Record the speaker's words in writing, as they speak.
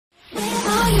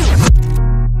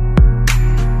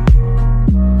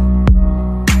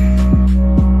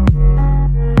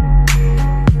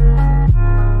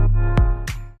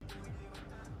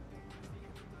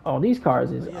these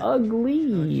cars is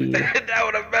ugly. That's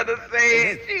what I'm about to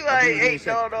say. She like, hey,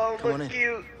 no, look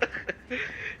cute.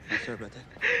 Sorry about that.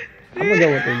 I'm gonna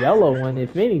go with the yellow one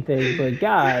if anything, but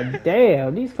god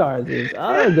damn, these cars is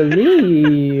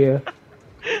ugly.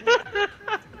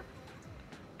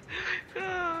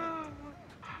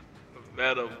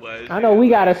 I know we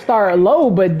gotta start low,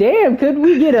 but damn, could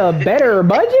we get a better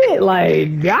budget?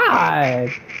 Like,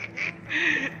 god.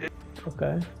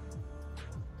 Okay.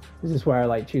 Is this where I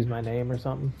like choose my name or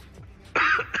something?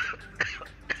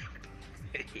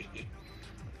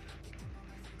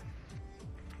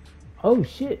 Oh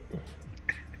shit.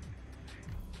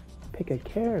 Pick a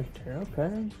character,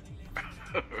 okay.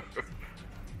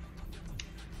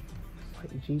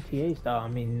 Like GTA style. I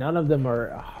mean, none of them are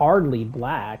hardly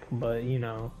black, but you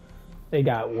know, they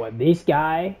got what, this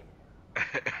guy?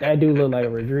 That dude look like a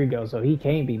Rodrigo, so he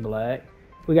can't be black.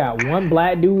 We got one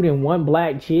black dude and one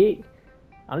black chick.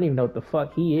 I don't even know what the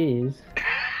fuck he is.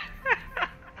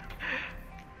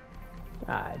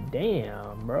 God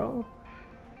damn, bro.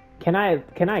 Can I,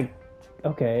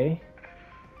 okay.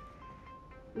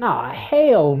 Nah,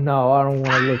 hell no, I don't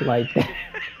want to look like that.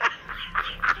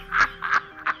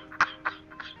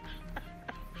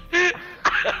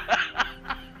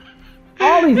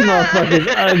 All these motherfuckers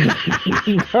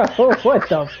ugly, bro. What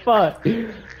the fuck?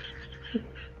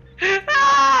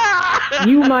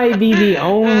 You might be the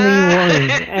only one,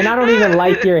 and I don't even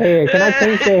like your hair. Can I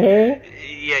change the hair?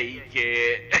 Yeah, you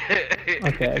can.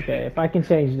 Okay. If I can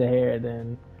change the hair,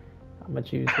 then I'm gonna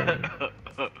choose him.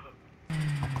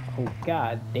 Oh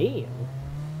god damn!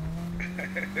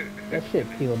 That shit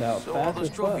peeled out So fast all those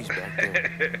as trophies fuck. back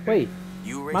there. Wait,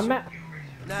 You my racing? map.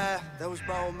 Nah, that was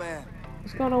my old man.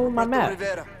 What's going on with my map?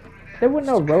 Rivera. There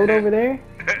wasn't no road over there.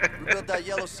 We built that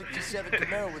yellow 67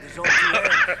 Camaro with his own 2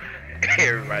 hands.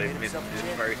 Everybody missed his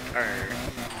first turn.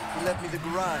 He left me the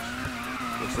garage.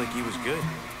 Looks like he was good.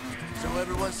 So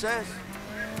everyone says.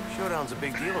 Showdown's a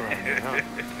big deal around here, huh?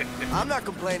 I'm not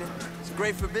complaining. It's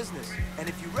great for business. And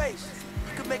if you race,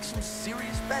 you could make some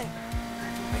serious bank.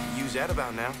 I can use that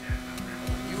about now.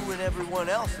 You and everyone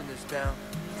else in this town.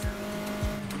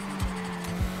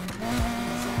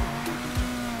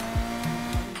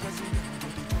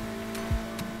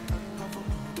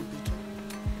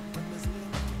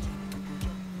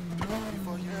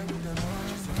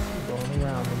 Going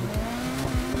around.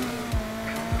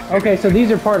 Okay, so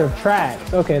these are part of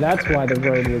tracks. Okay, that's why the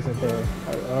road wasn't there,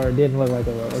 or it didn't look like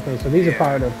a road. Okay, so these are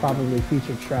part of probably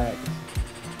future tracks,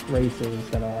 races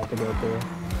that I'll have to go through.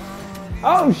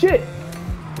 Oh shit!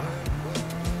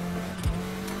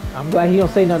 I'm glad he don't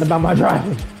say nothing about my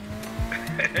driving.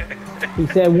 He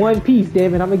said one piece,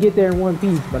 damn it. I'm gonna get there in one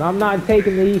piece, but I'm not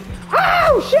taking the.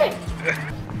 Oh shit!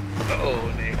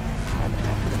 Oh, nigga.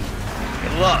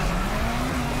 Good luck.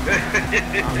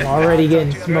 I'm already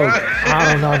getting smoked.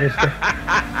 I don't know this thing.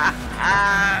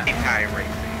 Time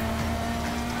racing.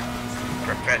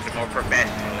 More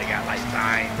professional. They got like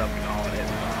signs up and all that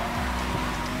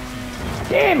stuff.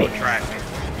 Damn it! Traffic.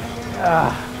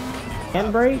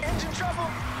 Handbrake?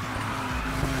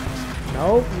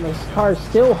 Nope, this car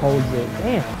still holds it.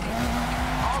 Damn.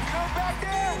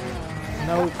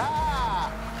 Nope.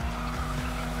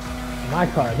 My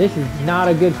car. This is not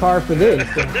a good car for this.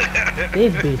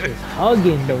 This bitch is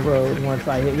hugging the road once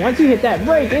I hit. Once you hit that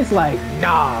brake, it's like,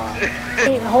 nah.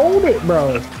 Can't hold it,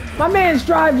 bro. My man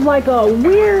drives like a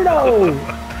weirdo.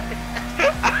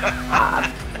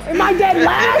 Am I dead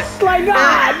last? Like,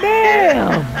 god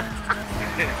damn.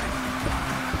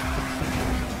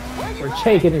 We're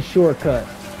taking a shortcut.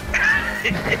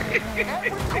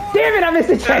 Damn it, I missed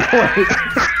the checkpoint.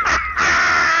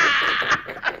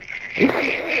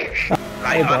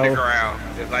 Like underground.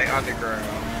 It's like underground.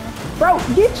 Bro,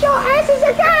 get your asses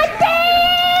a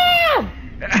goddamn!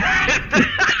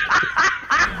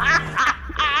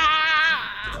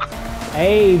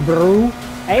 Hey, bro.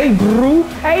 Hey, bro.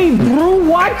 Hey, bro.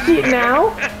 Watch it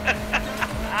now.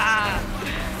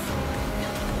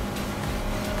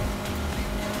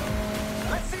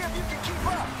 Let's see if you can keep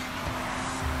up.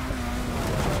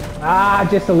 Ah,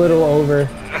 just a little over.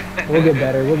 We'll get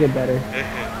better. We'll get better.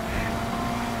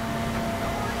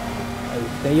 Hey,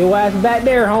 stay your ass back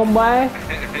there, homeboy.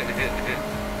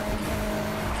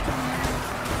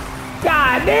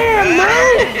 God damn,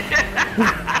 man!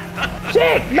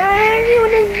 Shit, man! You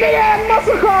in this big ass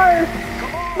muscle car!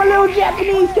 My little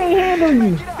Japanese can't handle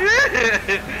you!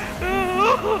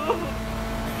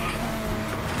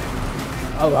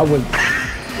 Oh, I would.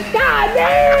 God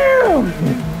damn!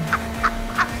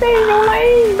 Stay in your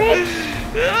lane, bitch!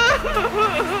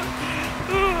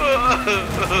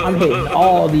 I'm hitting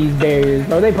all these barriers,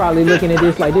 bro. They probably looking at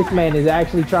this like this man is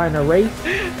actually trying to race.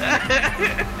 This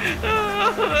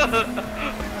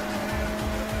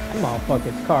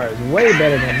motherfucker's car is way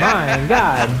better than mine.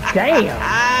 God damn.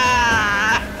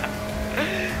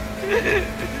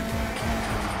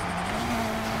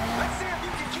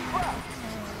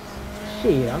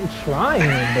 Shit, I'm trying,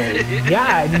 but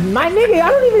God, my nigga, I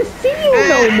don't even see you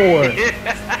no more.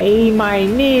 Hey, my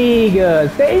nigga,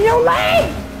 stay in your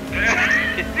lane.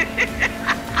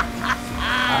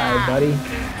 Alright, buddy.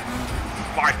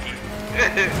 Sparky.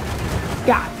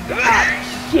 God,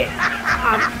 shit.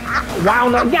 I'm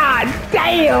wound up. God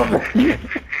damn.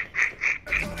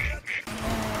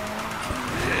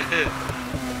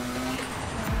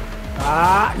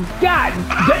 God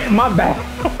damn, my bad.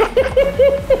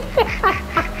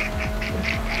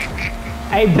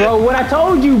 Hey, bro, what I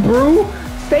told you, bro.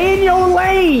 Stay in your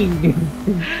lane.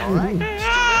 All right.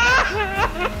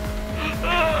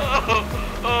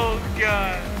 Oh,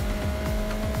 God.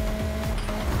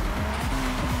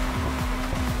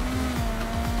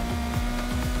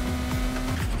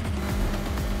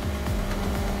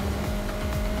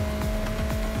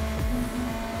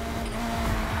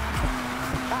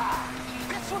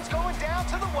 This one's going down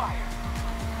to the wire.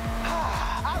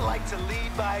 I like to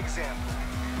lead by example.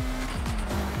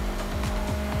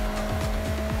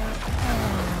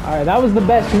 All right, that was the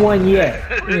best one yet.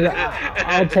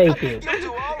 I'll take it. You'll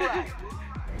do all right.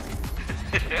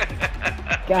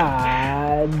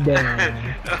 God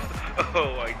damn.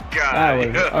 Oh my God. That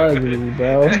was ugly,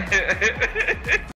 bro.